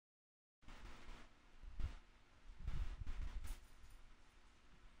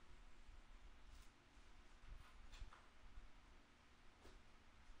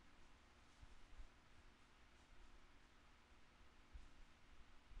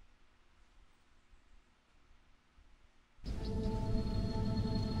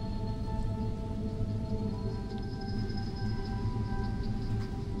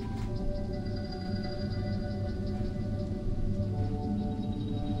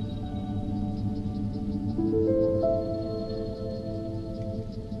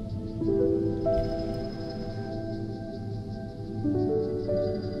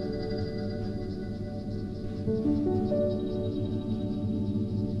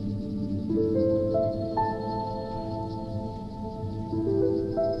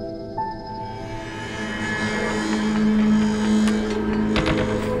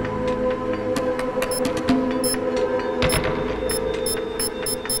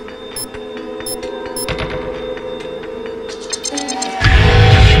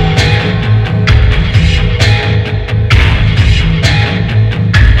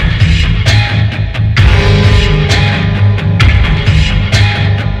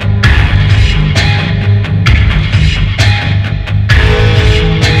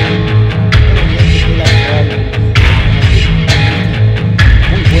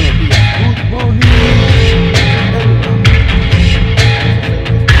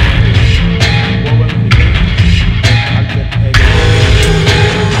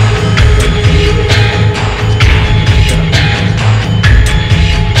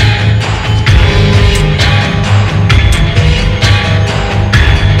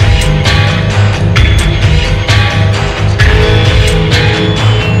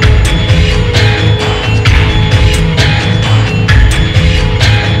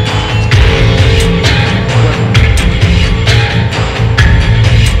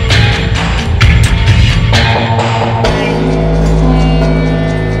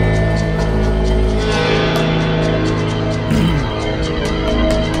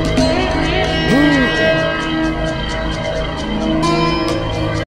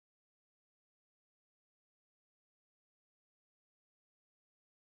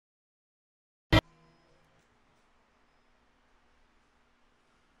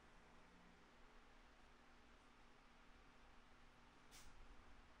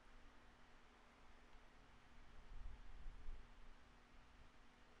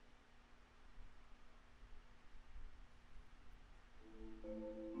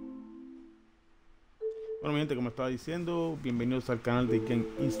gente, como estaba diciendo, bienvenidos al canal de Game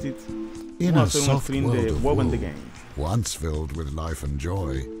Instinct. In Vamos a a hacer un soft stream world de of WoW wool, the Game. once filled with life and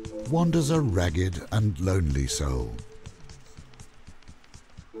joy, wanders a ragged and lonely soul.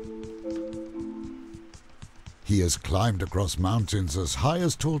 He has climbed across mountains as high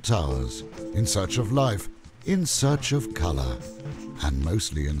as tall towers, in search of life, in search of color, and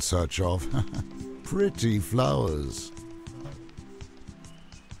mostly in search of pretty flowers.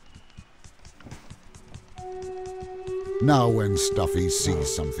 Now when Stuffy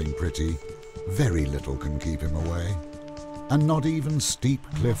sees something pretty, very little can keep him away, and not even steep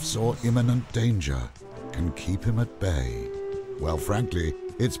cliffs or imminent danger can keep him at bay. Well, frankly,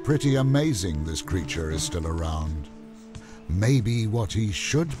 it's pretty amazing this creature is still around. Maybe what he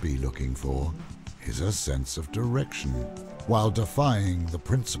should be looking for is a sense of direction, while defying the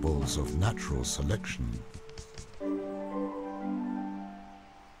principles of natural selection.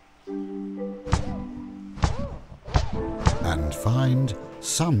 And find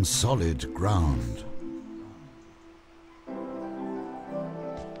some solid ground.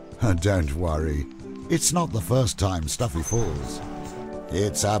 Don't worry, it's not the first time Stuffy falls.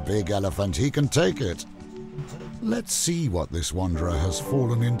 It's a big elephant, he can take it. Let's see what this wanderer has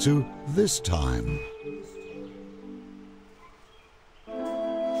fallen into this time.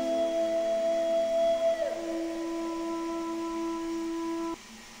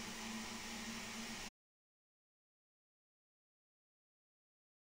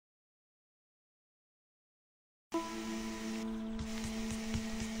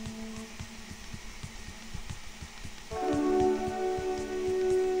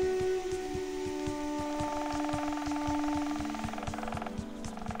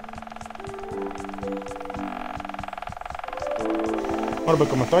 Bueno, pues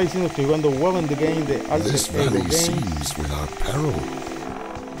como estaba diciendo, estoy jugando WoW the Game de This Altered Ego valley Game. seems without peril.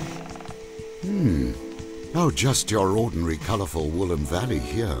 Oh, just your ordinary colourful woolen valley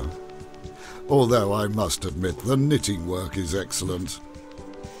here. Although I must admit the knitting work is excellent.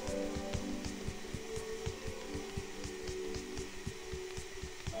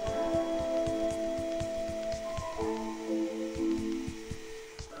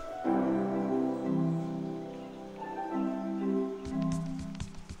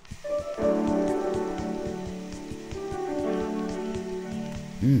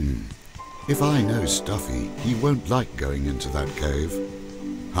 If I know Stuffy, he won't like going into that cave.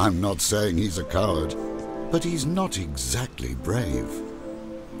 I'm not saying he's a coward, but he's not exactly brave.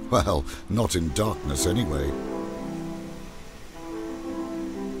 Well, not in darkness anyway.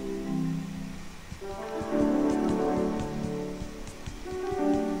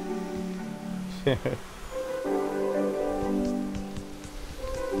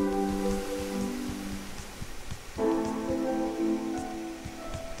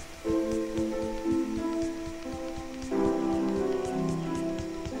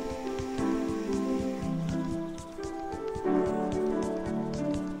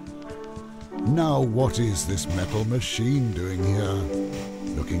 Now what is this metal machine doing here?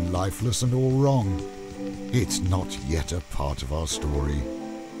 Looking lifeless and all wrong. It's not yet a part of our story.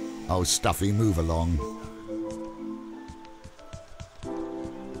 Oh, Stuffy, move along.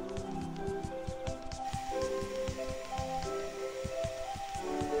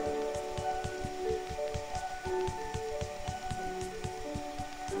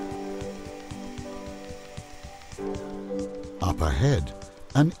 Up ahead,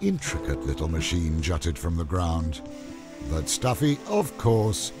 an intricate little machine jutted from the ground. But Stuffy, of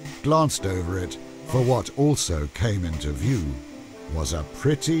course, glanced over it, for what also came into view was a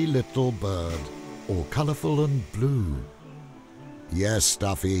pretty little bird, all colourful and blue. Yes,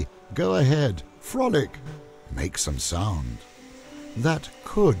 Stuffy, go ahead, frolic, make some sound. That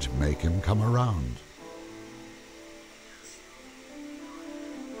could make him come around.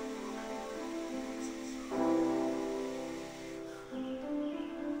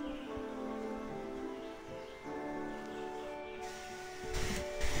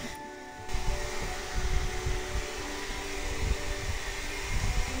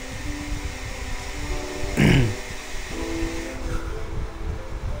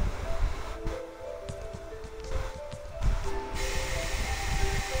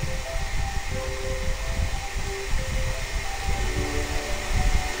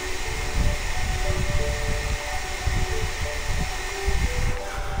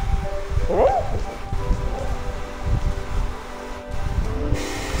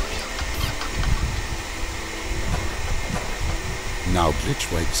 Now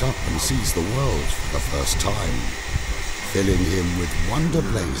Glitch wakes up and sees the world for the first time, filling him with wonder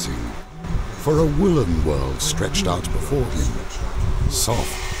blazing. For a woolen world stretched out before him,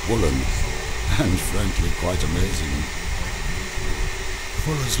 soft, woolen, and frankly quite amazing.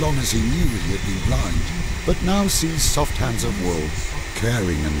 For as long as he knew he had been blind, but now sees soft hands of wool,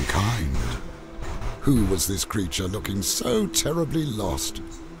 caring and kind. Who was this creature looking so terribly lost?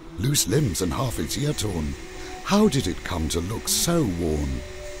 Loose limbs and half its ear torn. How did it come to look so worn?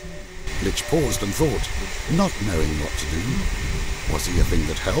 Glitch paused and thought, not knowing what to do. Was he a thing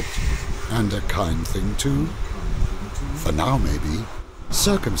that helped? And a kind thing too? For now, maybe,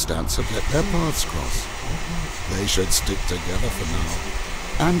 circumstance had let their paths cross. They should stick together for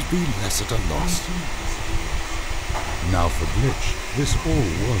now, and be less at a loss. Now for Glitch, this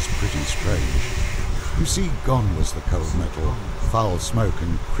all was pretty strange. You see, gone was the cold metal, foul smoke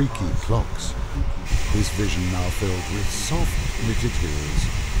and creaky clocks. His vision now filled with soft, knitted hills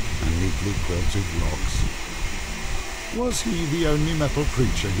and neatly quilted rocks. Was he the only metal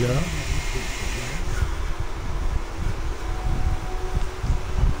creature here?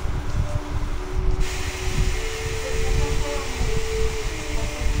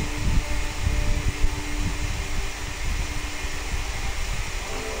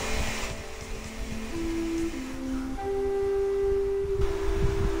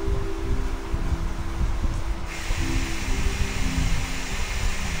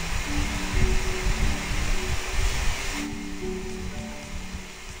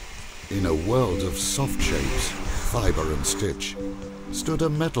 In a world of soft shapes, fibre and stitch, stood a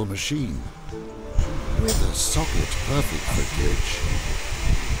metal machine with a socket perfect for Glitch.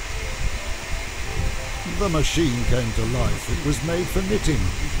 The machine came to life. It was made for knitting.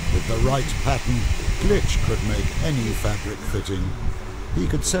 With the right pattern, Glitch could make any fabric fitting. He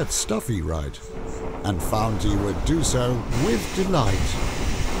could set Stuffy right, and found he would do so with delight.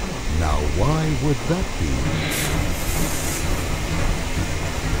 Now why would that be?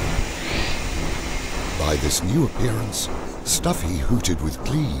 By this new appearance, Stuffy hooted with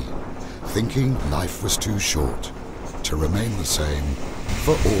glee, thinking life was too short to remain the same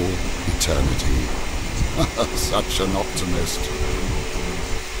for all eternity. Such an optimist.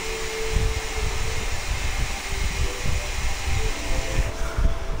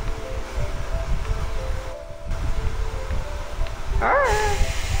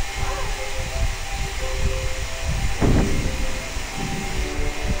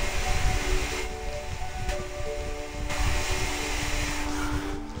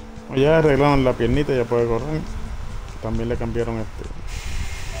 Ya arreglaron la piernita, ya puede correr. También le cambiaron la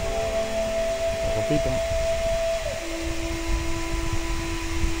ropita.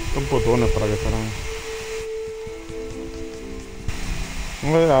 Son botones para que fueran.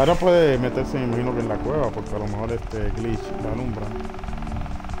 Ahora puede meterse, me imagino, que en la cueva, porque a lo mejor Glitch la alumbra.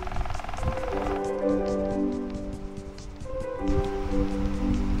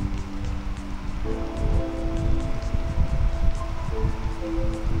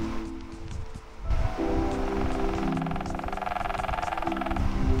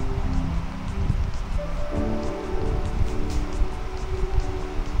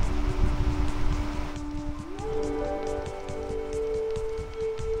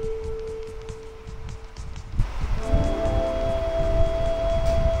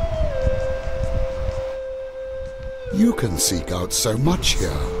 You can seek out so much here.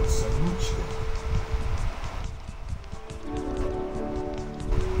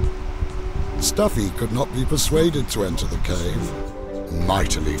 Stuffy could not be persuaded to enter the cave,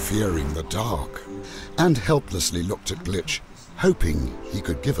 mightily fearing the dark, and helplessly looked at Glitch, hoping he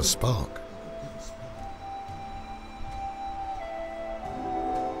could give a spark.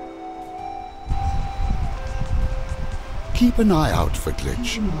 Keep an eye out for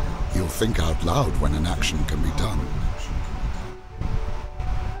Glitch. He'll think out loud when an action can be done.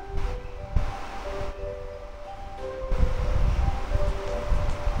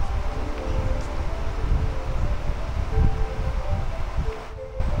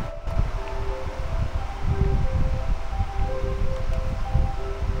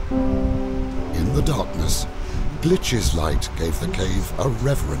 In the darkness, Glitch's light gave the cave a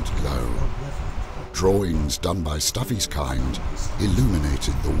reverent glow. Drawings done by Stuffy's kind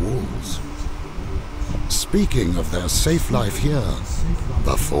illuminated the walls. Speaking of their safe life here,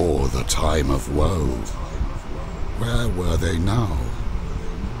 before the time of woe, where were they now?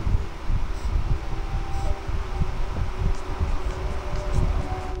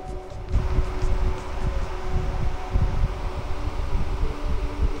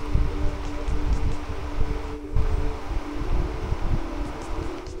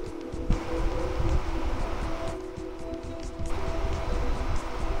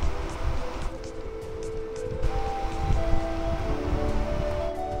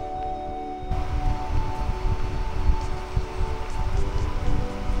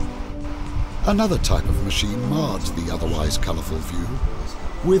 Another type of machine marred the otherwise colourful view,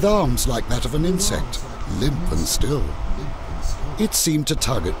 with arms like that of an insect, limp and still. It seemed to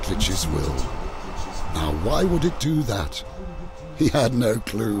tug at Glitch's will. Now why would it do that? He had no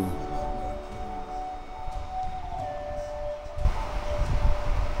clue.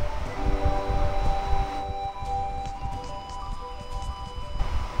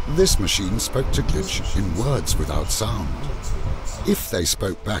 This machine spoke to Glitch in words without sound. If they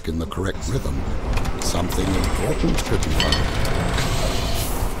spoke back in the correct rhythm, something important could be found.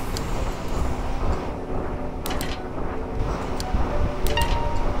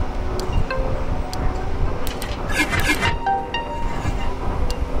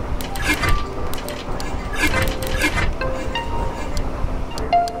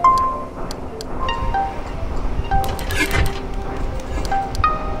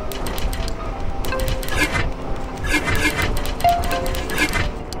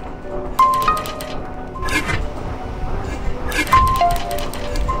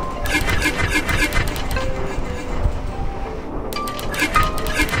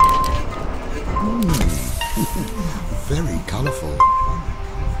 Very colourful.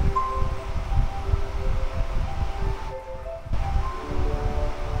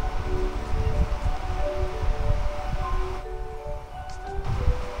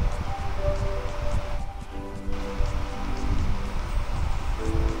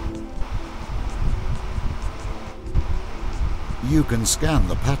 You can scan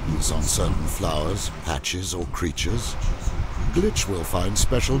the patterns on certain flowers, patches or creatures. Glitch will find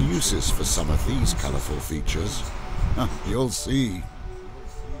special uses for some of these colourful features. You'll see.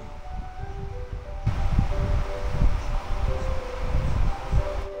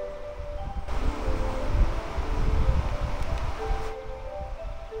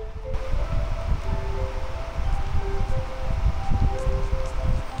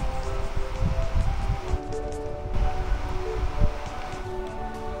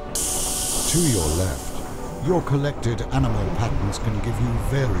 To your left, your collected animal patterns can give you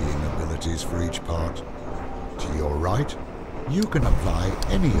varying abilities for each part. To your right, you can apply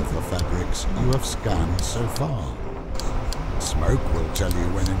any of the fabrics you have scanned so far. Smoke will tell you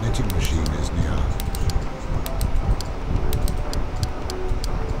when a knitting machine is near.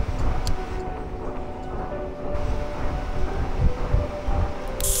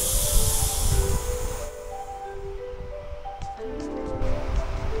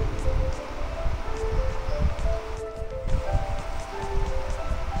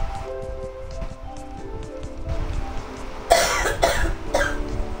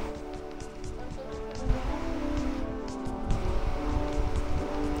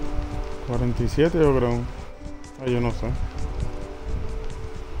 ¿47 yo creo? Yo no sé.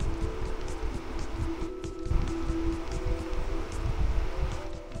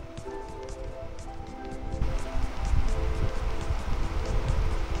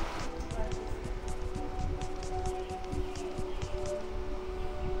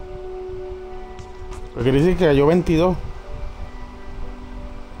 ¿Pero quiere decir que cayó 22?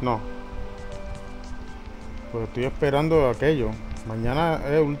 No. Pues estoy esperando aquello. Mañana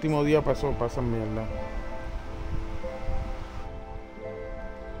es el último día para esa mierda.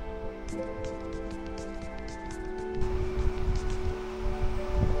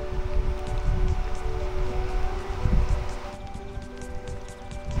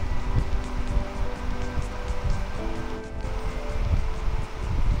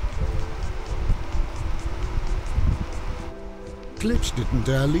 Glitch didn't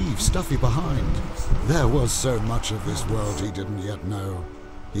dare leave Stuffy behind. There was so much of this world he didn't yet know.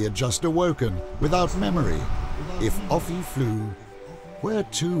 He had just awoken, without memory. If off he flew, where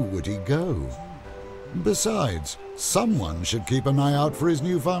to would he go? Besides, someone should keep an eye out for his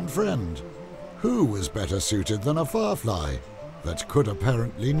newfound friend. Who was better suited than a firefly that could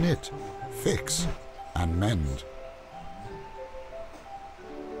apparently knit, fix, and mend?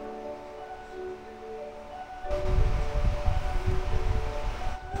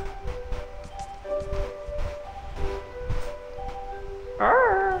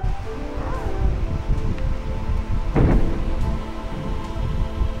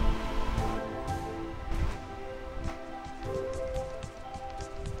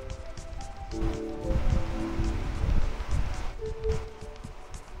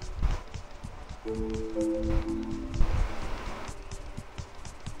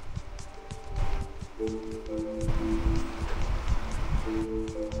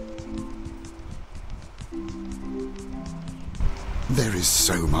 There is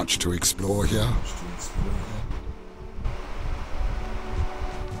so much to explore here.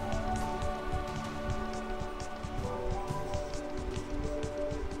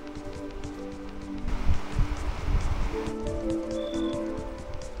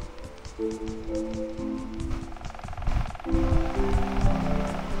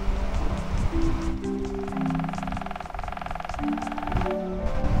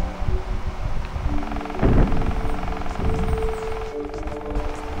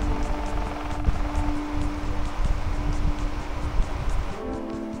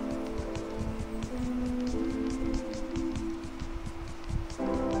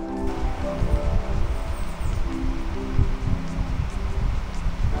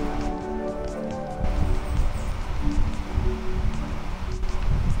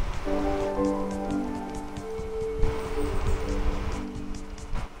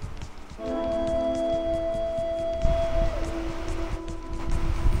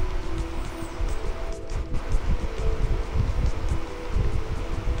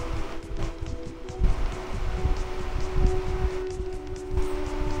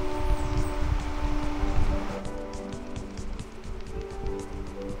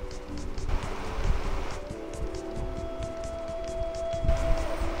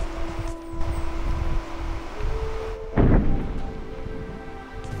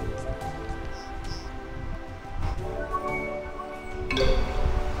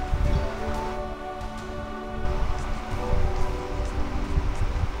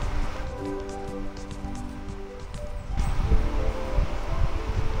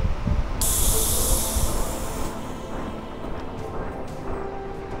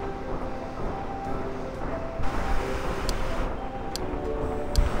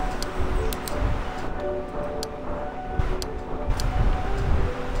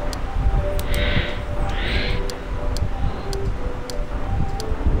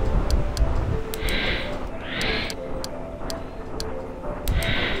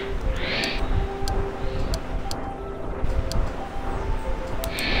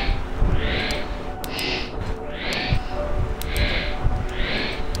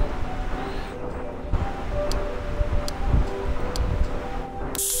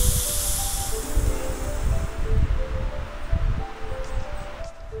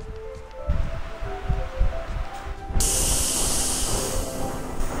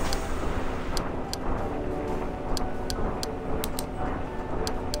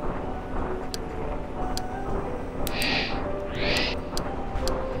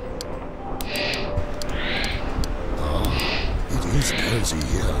 cozy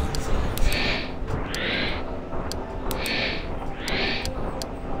here.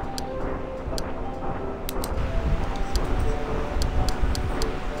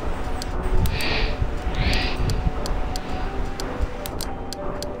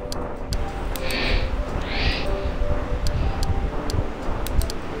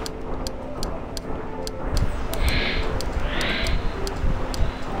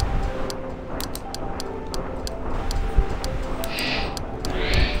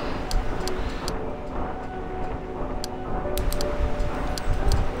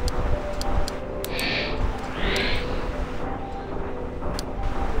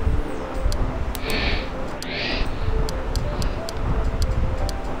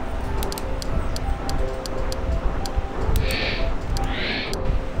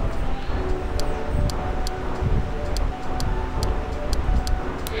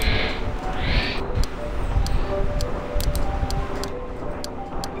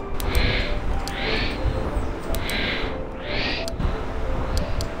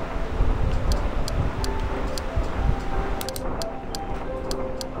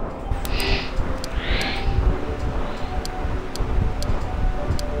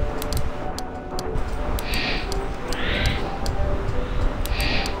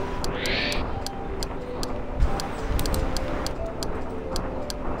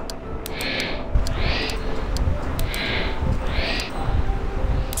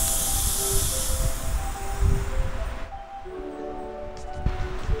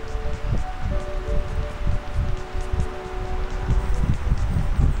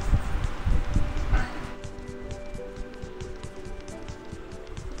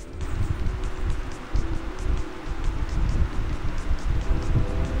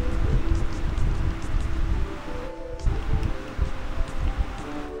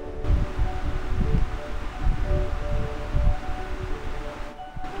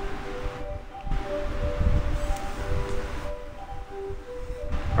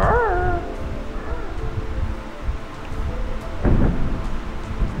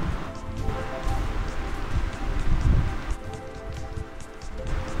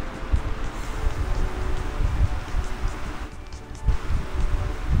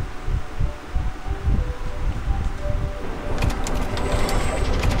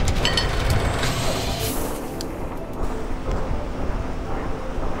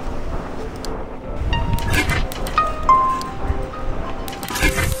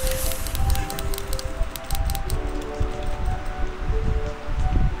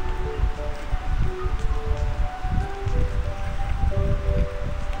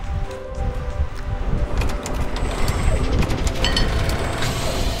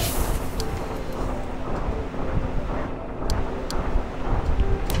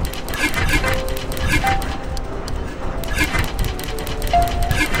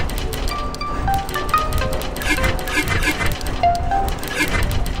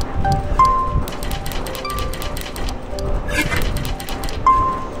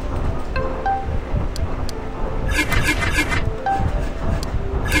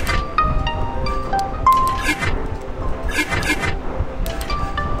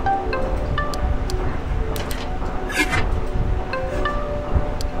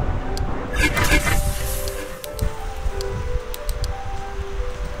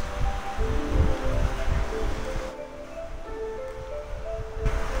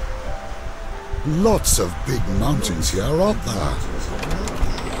 Lots of big mountains here, aren't there?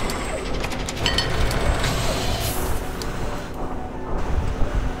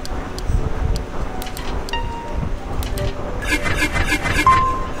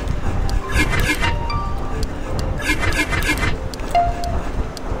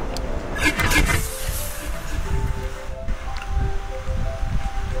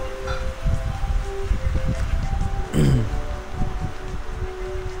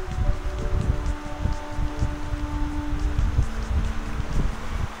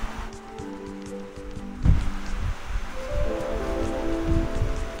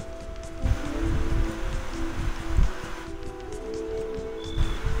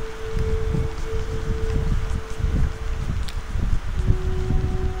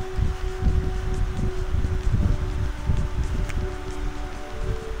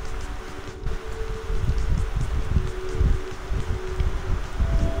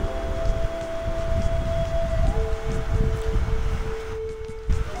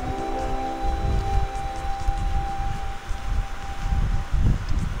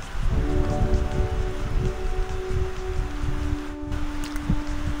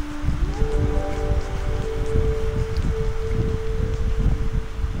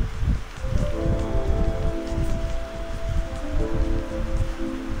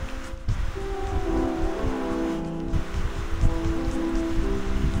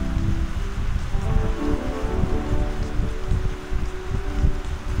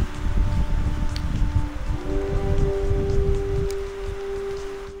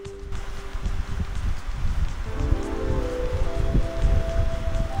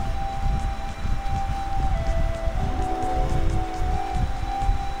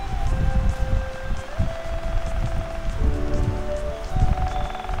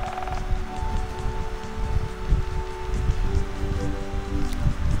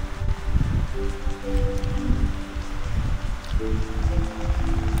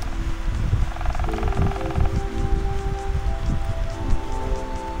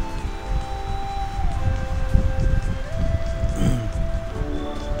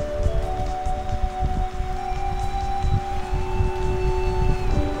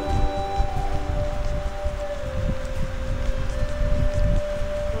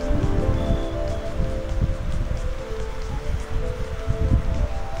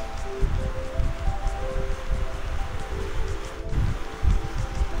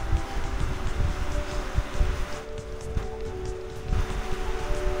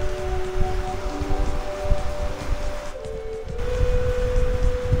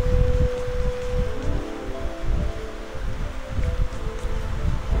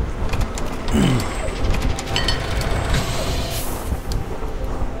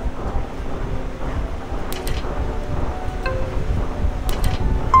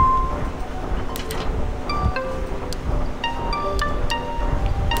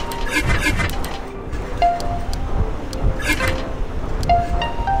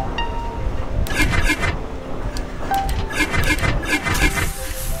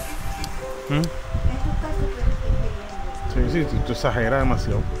 Sí, tú exageras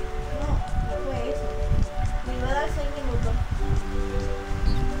demasiado. No fue eso. Me iba a dar 6 minutos.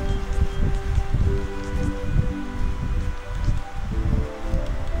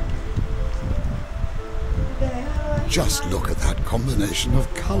 Just look at that combination of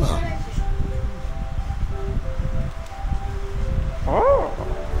color. Oh.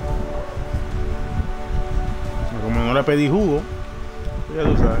 Como no le pedí jugo, ya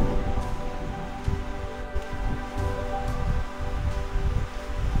tú sabes.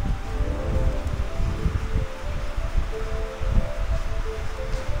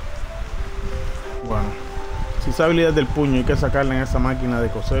 Bueno, si esa habilidad del puño hay que sacarla en esa máquina de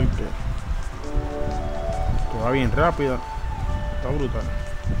coser que va bien rápida, está brutal.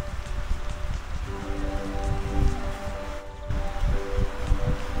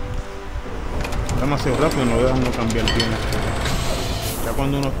 Demasiado rápido, no dejan no cambiar bien. Ya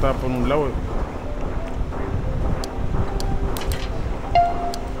cuando uno está por un lado,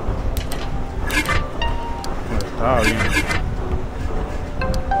 pues estaba bien.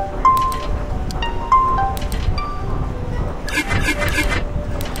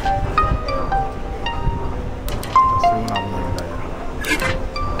 Está una mierda ya.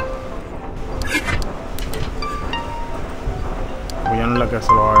 Pues ya no es la que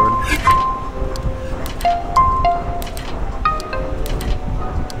se lo va a beber.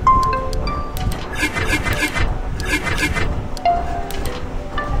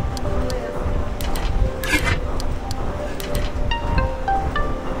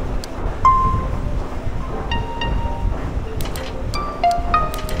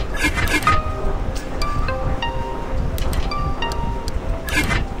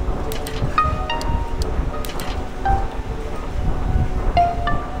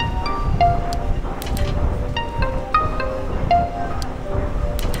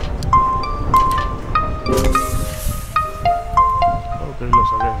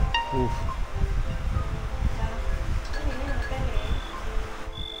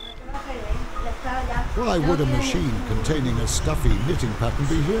 Why would a machine containing a stuffy knitting pattern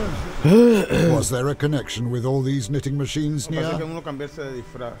be here? Was there a connection with all these knitting machines Lo que pasa es que near? uno cambiarse de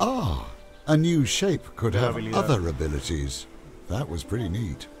disfraz. Ah, a new shape could have Habilidad. other abilities. That was pretty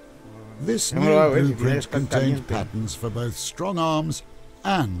neat. This Déjame ver new si tiene blueprint estar contained caliente. patterns for both strong arms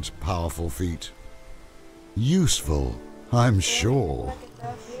and powerful feet. Useful, I'm sure.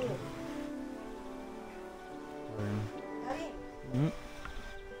 Está bien.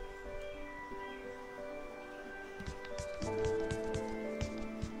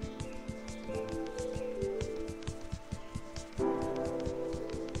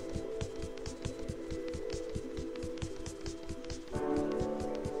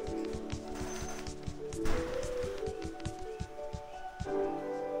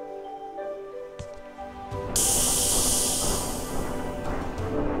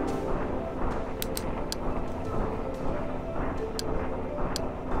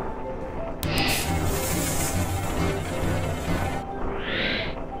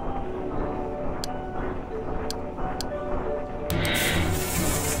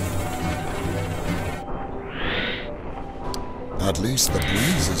 At least the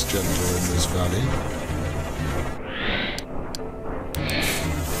breeze is gentler in this valley.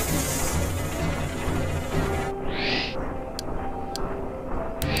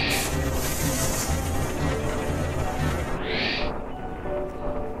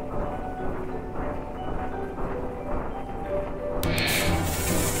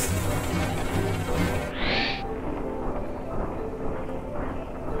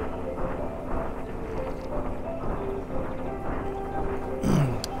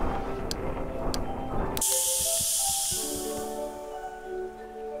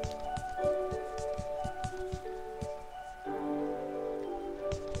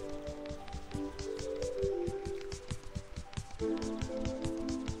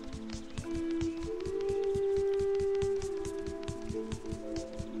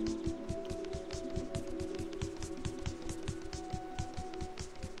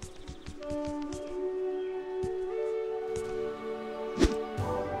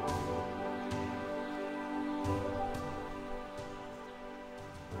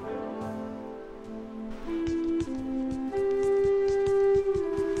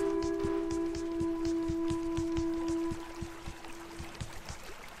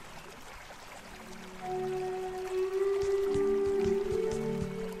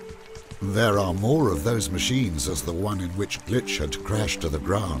 There are more of those machines as the one in which Glitch had crashed to the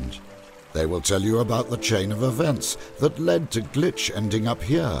ground. They will tell you about the chain of events that led to Glitch ending up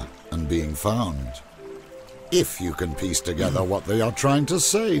here and being found. If you can piece together what they are trying to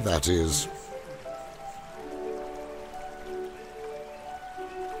say, that is.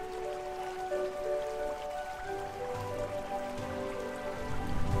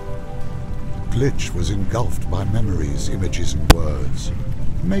 Glitch was engulfed by memories, images and words,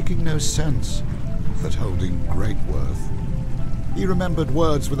 making no sense, but holding great worth. He remembered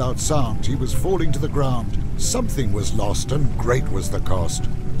words without sound. He was falling to the ground. Something was lost, and great was the cost.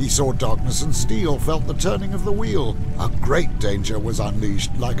 He saw darkness and steel, felt the turning of the wheel. A great danger was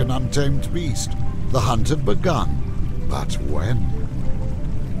unleashed like an untamed beast. The hunt had begun, but when?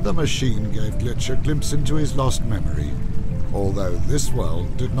 The machine gave Glitch a glimpse into his lost memory, although this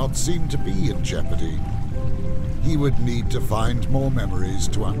world did not seem to be in jeopardy. He would need to find more memories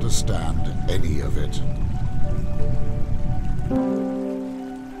to understand any of it.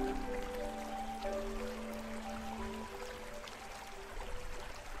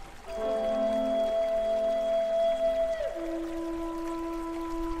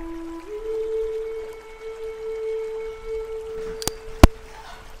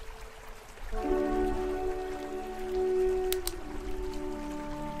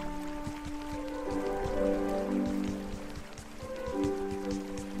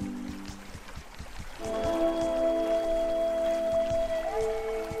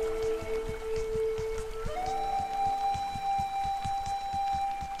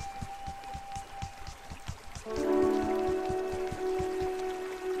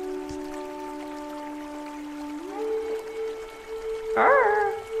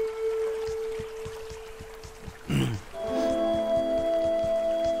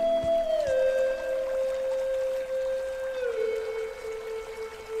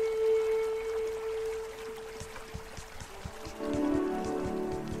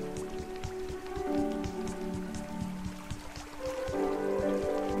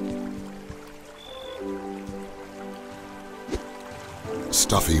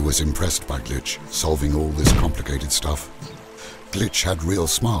 Stuffy was impressed by Glitch, solving all this complicated stuff. Glitch had real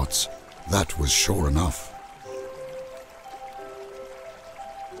smarts, that was sure enough.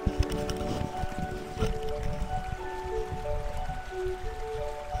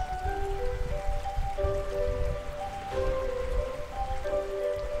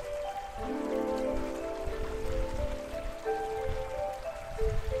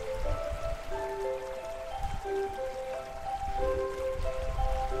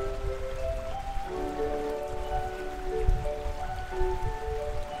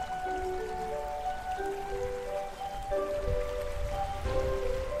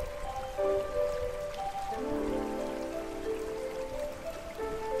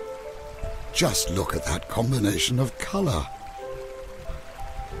 Just look at that combination of color.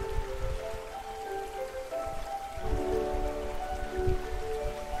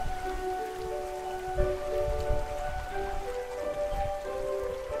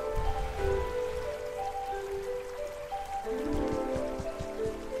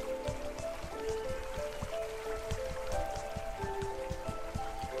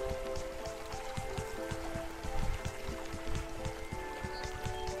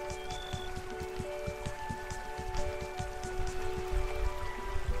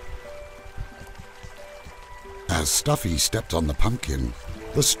 As Stuffy stepped on the pumpkin,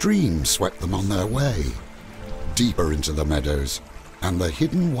 the stream swept them on their way, deeper into the meadows, and the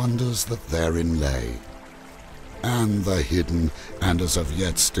hidden wonders that therein lay. And the hidden and as of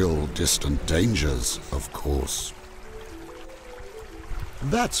yet still distant dangers, of course.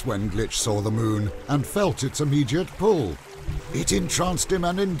 That's when Glitch saw the moon and felt its immediate pull. It entranced him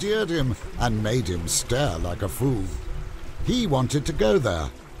and endeared him, and made him stare like a fool. He wanted to go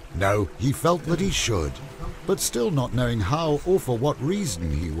there. No, he felt that he should, but still not knowing how or for what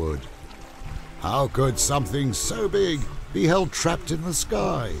reason he would. How could something so big be held trapped in the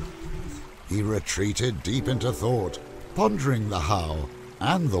sky? He retreated deep into thought, pondering the how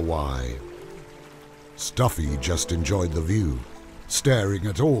and the why. Stuffy just enjoyed the view, staring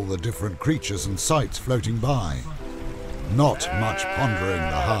at all the different creatures and sights floating by. Not much pondering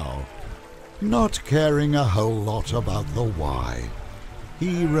the how, not caring a whole lot about the why.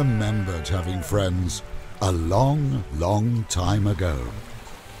 He remembered having friends a long, long time ago.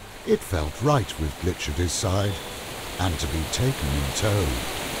 It felt right with Glitch at his side, and to be taken in tow.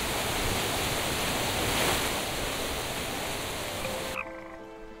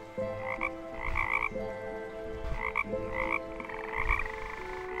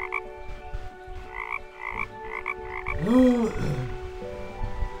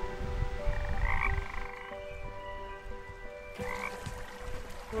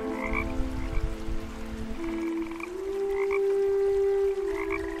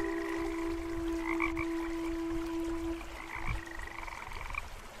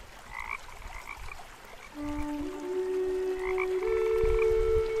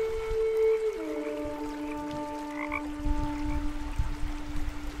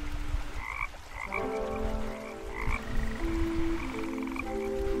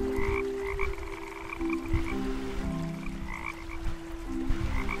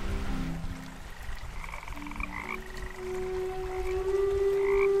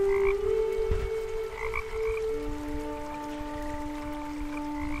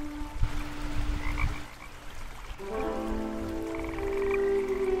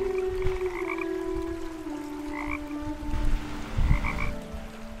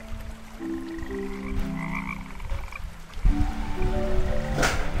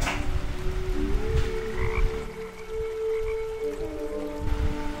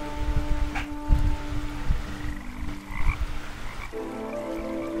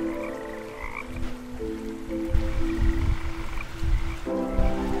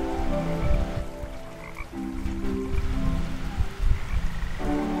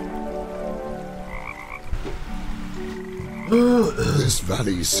 This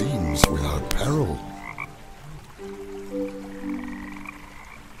valley seems without peril.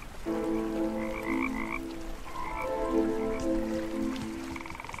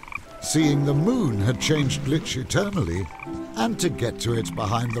 Seeing the moon had changed Glitch eternally, and to get to it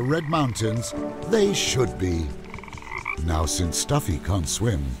behind the Red Mountains, they should be. Now, since Stuffy can't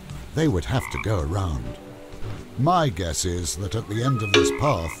swim, they would have to go around. My guess is that at the end of this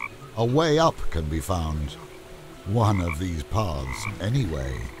path, a way up can be found. One of these paths,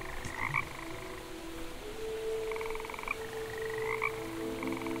 anyway.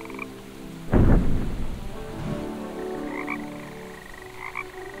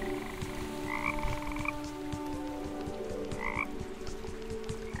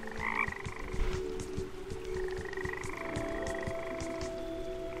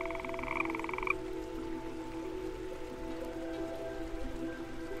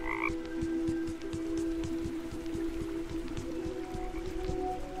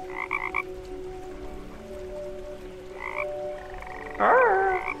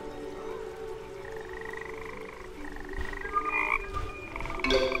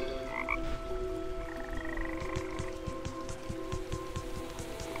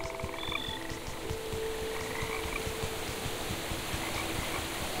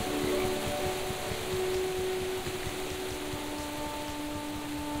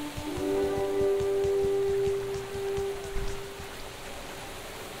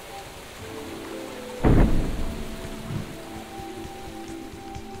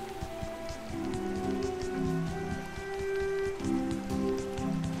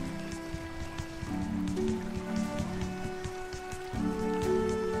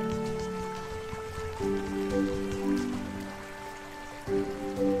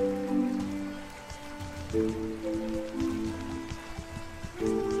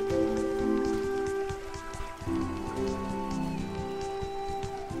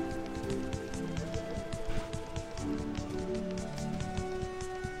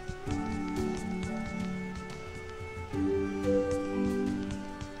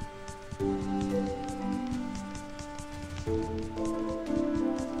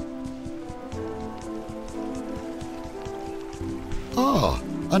 Ah,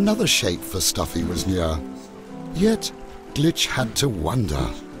 another shape for Stuffy was near. Yet, Glitch had to wonder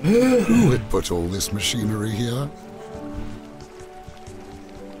who had put all this machinery here.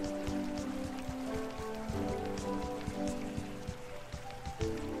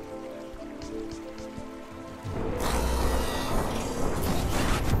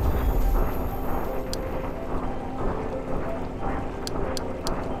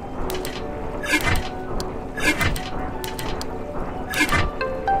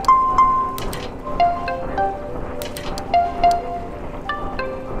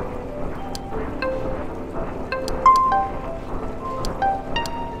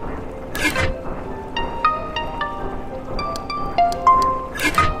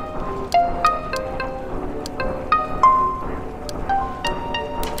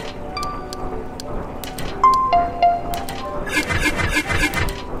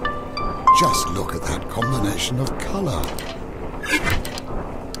 Just look at that combination of color.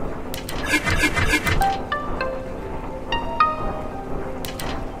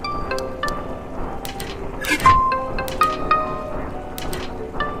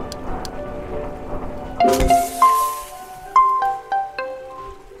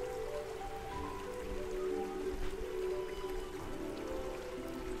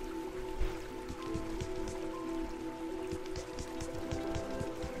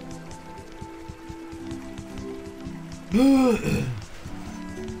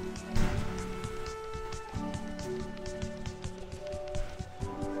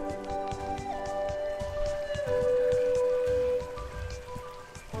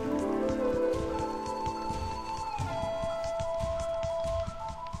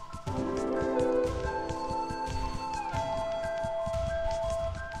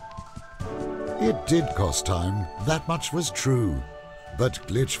 It did cost time, that much was true. But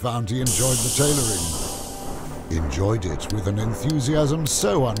Glitch found he enjoyed the tailoring. Enjoyed it with an enthusiasm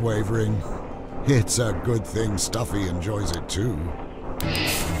so unwavering. It's a good thing Stuffy enjoys it too.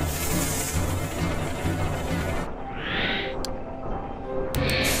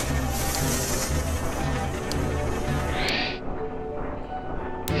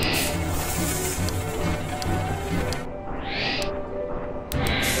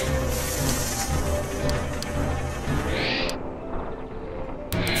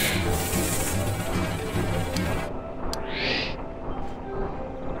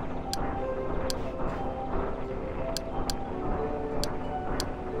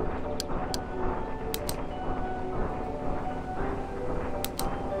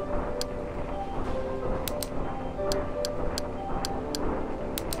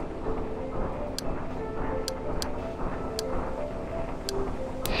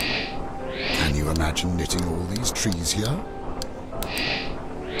 Can you imagine knitting all these trees here?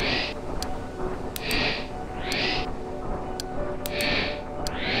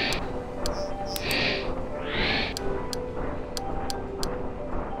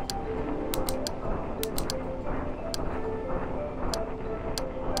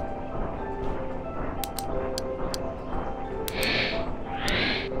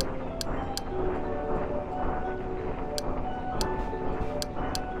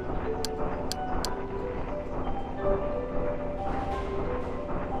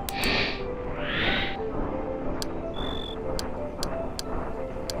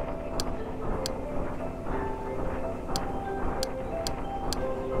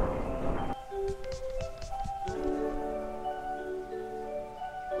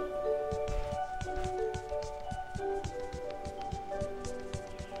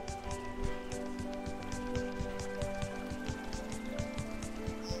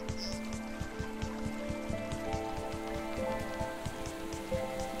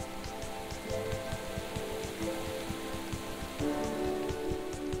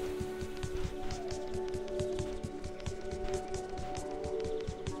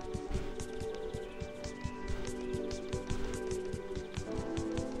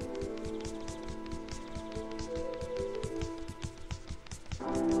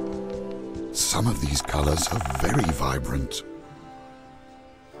 Some of these colors are very vibrant.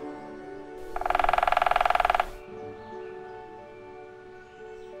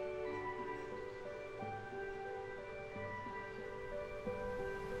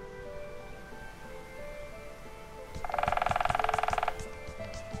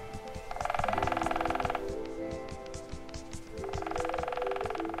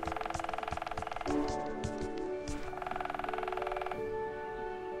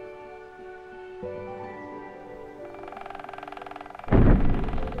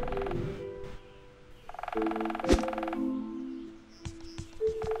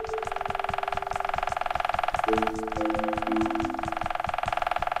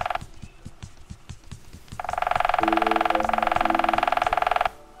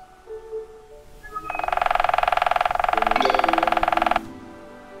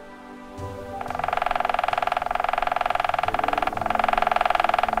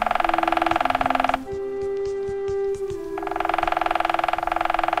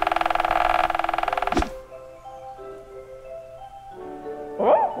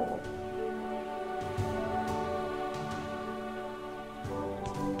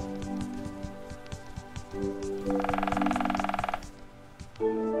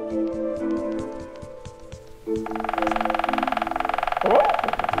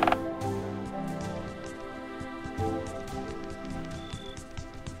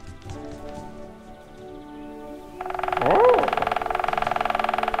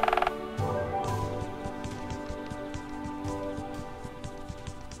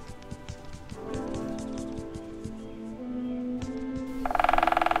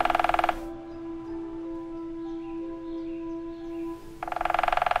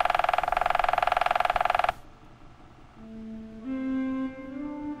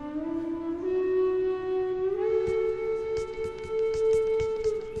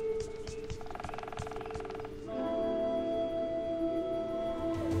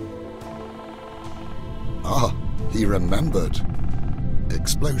 Ah, he remembered.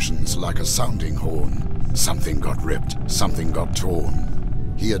 Explosions like a sounding horn. Something got ripped, something got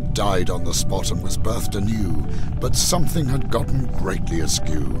torn. He had died on the spot and was birthed anew, but something had gotten greatly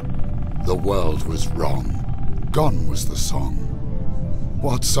askew. The world was wrong. Gone was the song.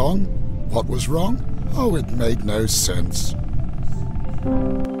 What song? What was wrong? Oh, it made no sense.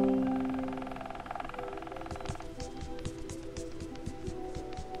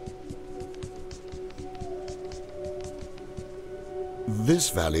 This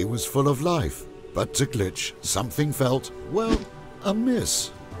valley was full of life, but to Glitch something felt, well,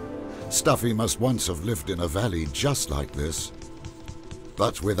 amiss. Stuffy must once have lived in a valley just like this.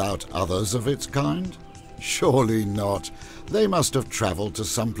 But without others of its kind? Surely not. They must have traveled to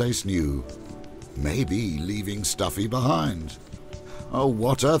someplace new. Maybe leaving Stuffy behind. Oh,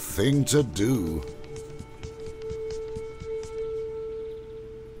 what a thing to do!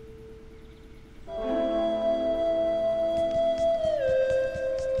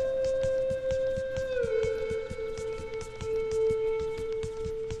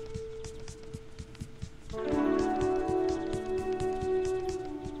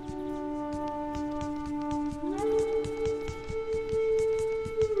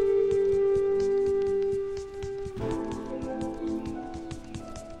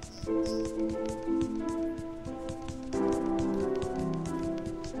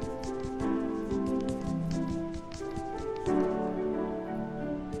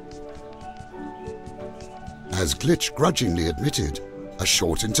 As Glitch grudgingly admitted, a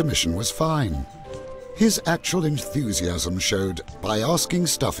short intermission was fine. His actual enthusiasm showed by asking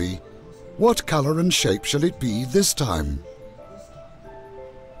Stuffy, "What color and shape shall it be this time?"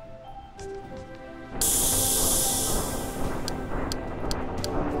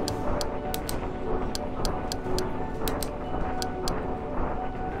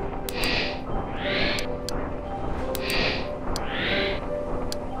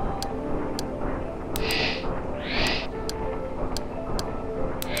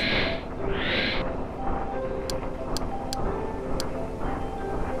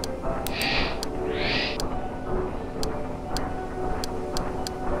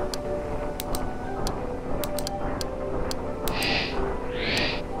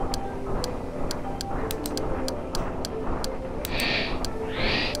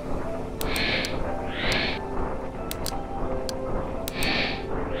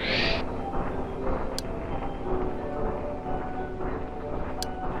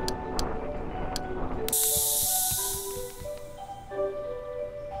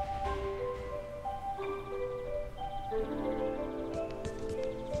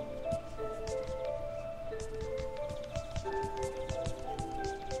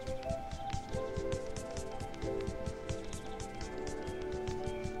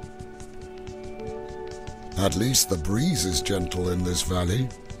 At least the breeze is gentle in this valley.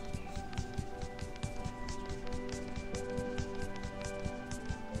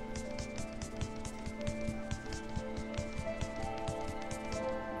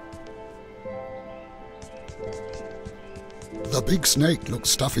 The big snake looked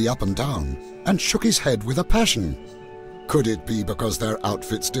Stuffy up and down and shook his head with a passion. Could it be because their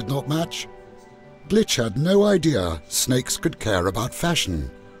outfits did not match? Glitch had no idea snakes could care about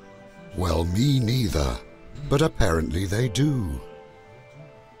fashion. Well, me neither. But apparently they do.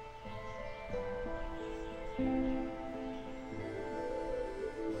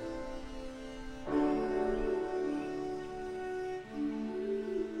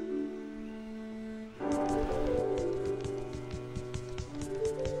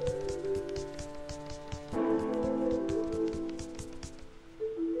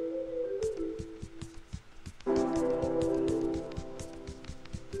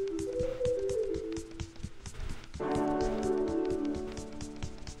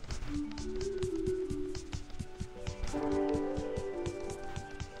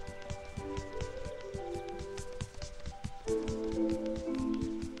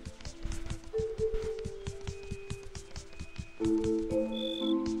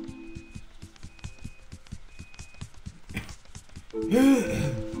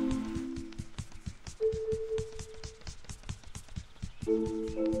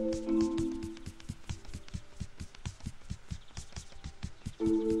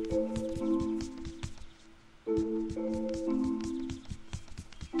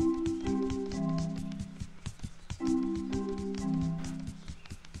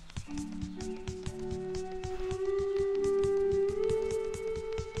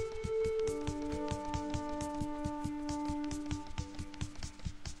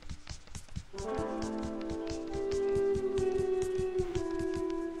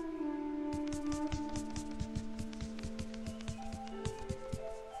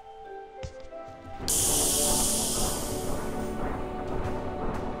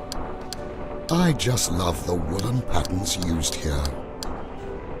 I just love the woolen patterns used here.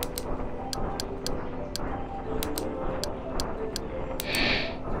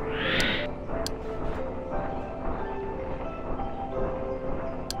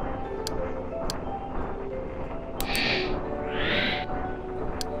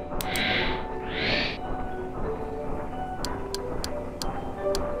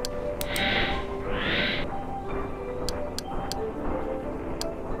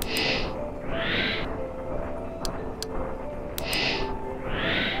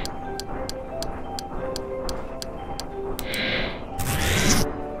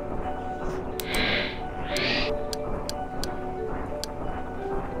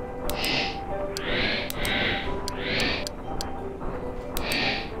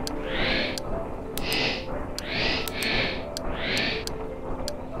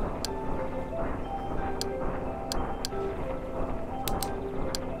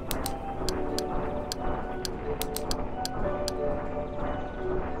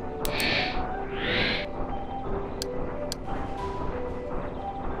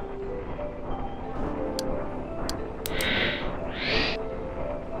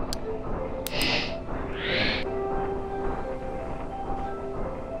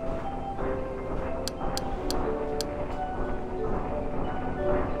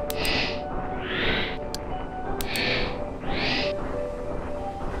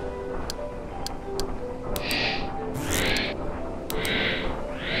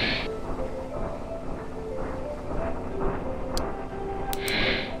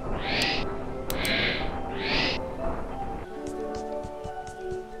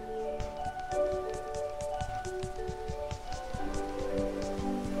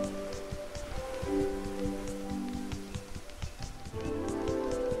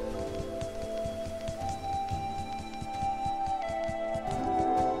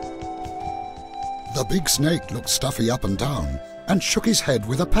 The big snake looked Stuffy up and down and shook his head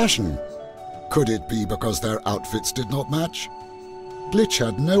with a passion. Could it be because their outfits did not match? Glitch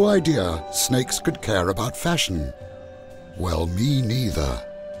had no idea snakes could care about fashion. Well, me neither,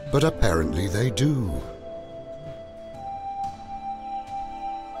 but apparently they do.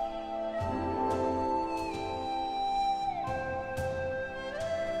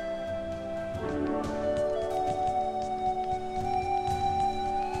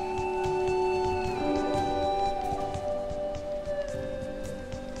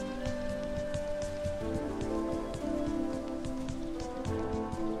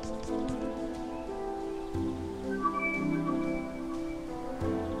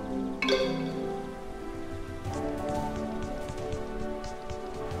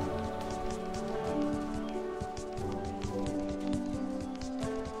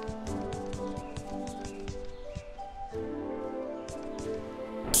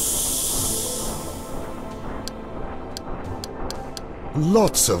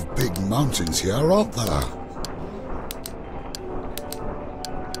 Lots of big mountains here, aren't there?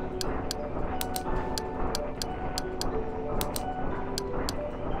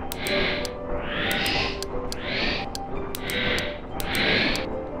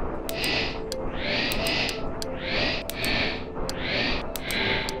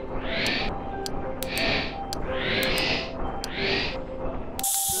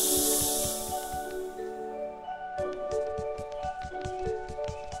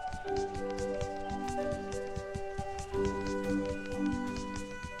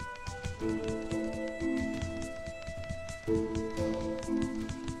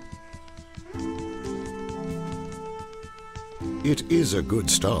 It is a good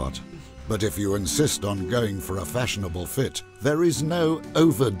start, but if you insist on going for a fashionable fit, there is no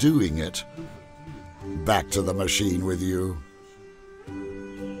overdoing it. Back to the machine with you.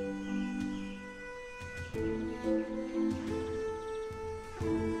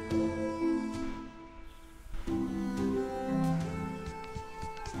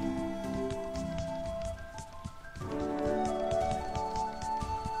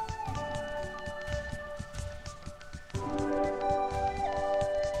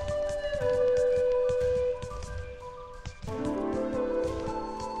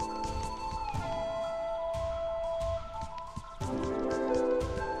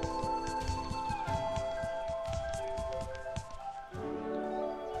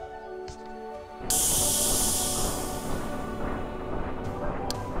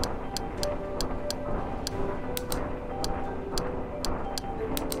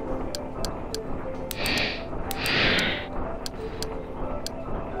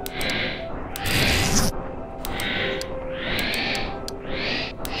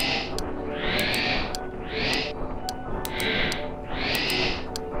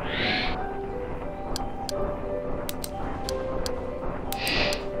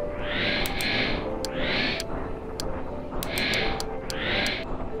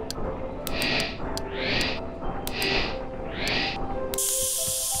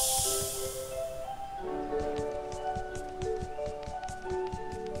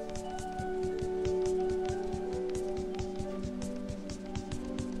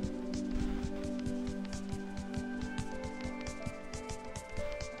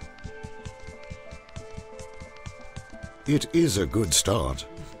 It is a good start,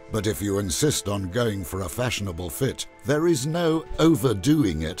 but if you insist on going for a fashionable fit, there is no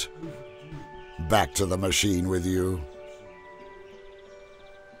overdoing it. Back to the machine with you.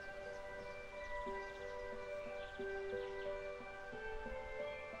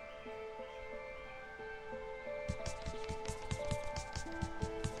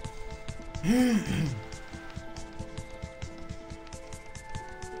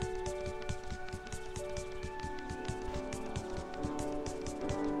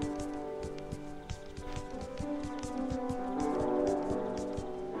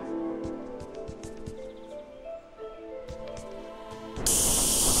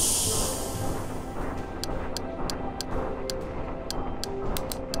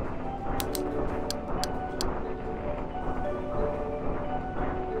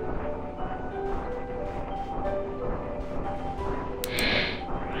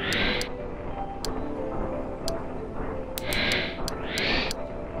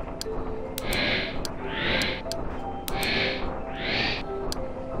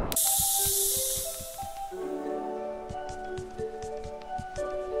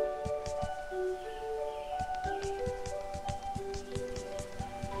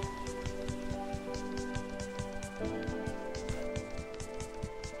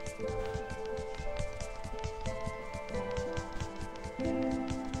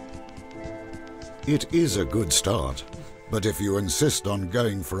 It is a good start, but if you insist on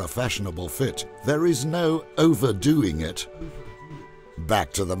going for a fashionable fit, there is no overdoing it.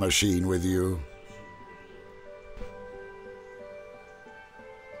 Back to the machine with you.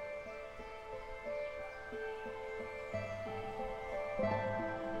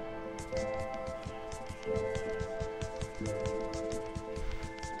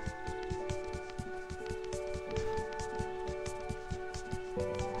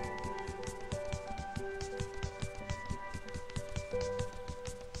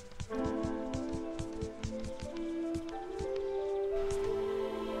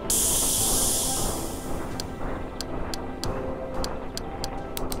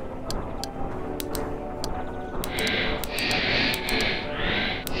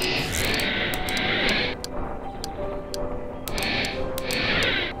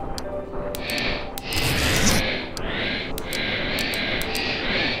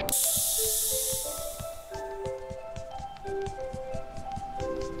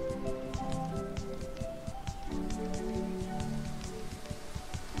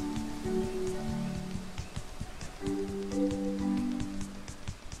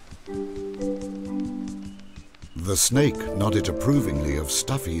 The snake nodded approvingly of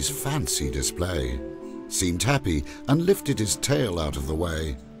Stuffy's fancy display, seemed happy, and lifted his tail out of the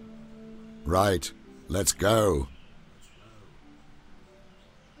way. Right, let's go.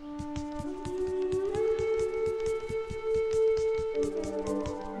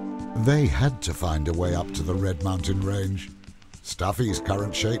 They had to find a way up to the Red Mountain Range. Stuffy's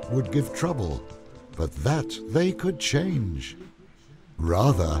current shape would give trouble, but that they could change.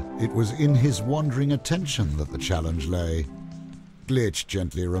 Rather, it was in his wandering attention that the challenge lay. Glitch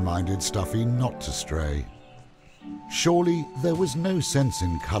gently reminded Stuffy not to stray. Surely there was no sense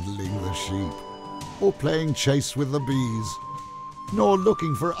in cuddling the sheep, or playing chase with the bees, nor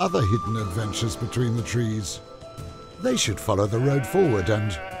looking for other hidden adventures between the trees. They should follow the road forward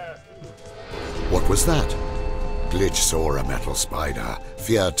and... What was that? Glitch saw a metal spider.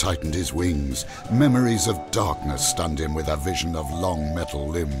 Fear tightened his wings. Memories of darkness stunned him with a vision of long metal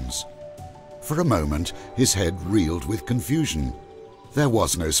limbs. For a moment, his head reeled with confusion. There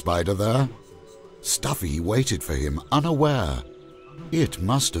was no spider there. Stuffy waited for him, unaware. It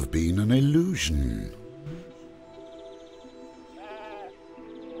must have been an illusion.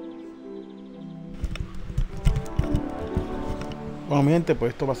 Bueno, mi gente,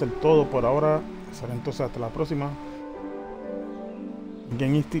 pues esto va a ser todo por ahora. Será entonces hasta la próxima.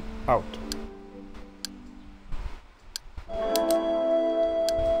 Genisti out.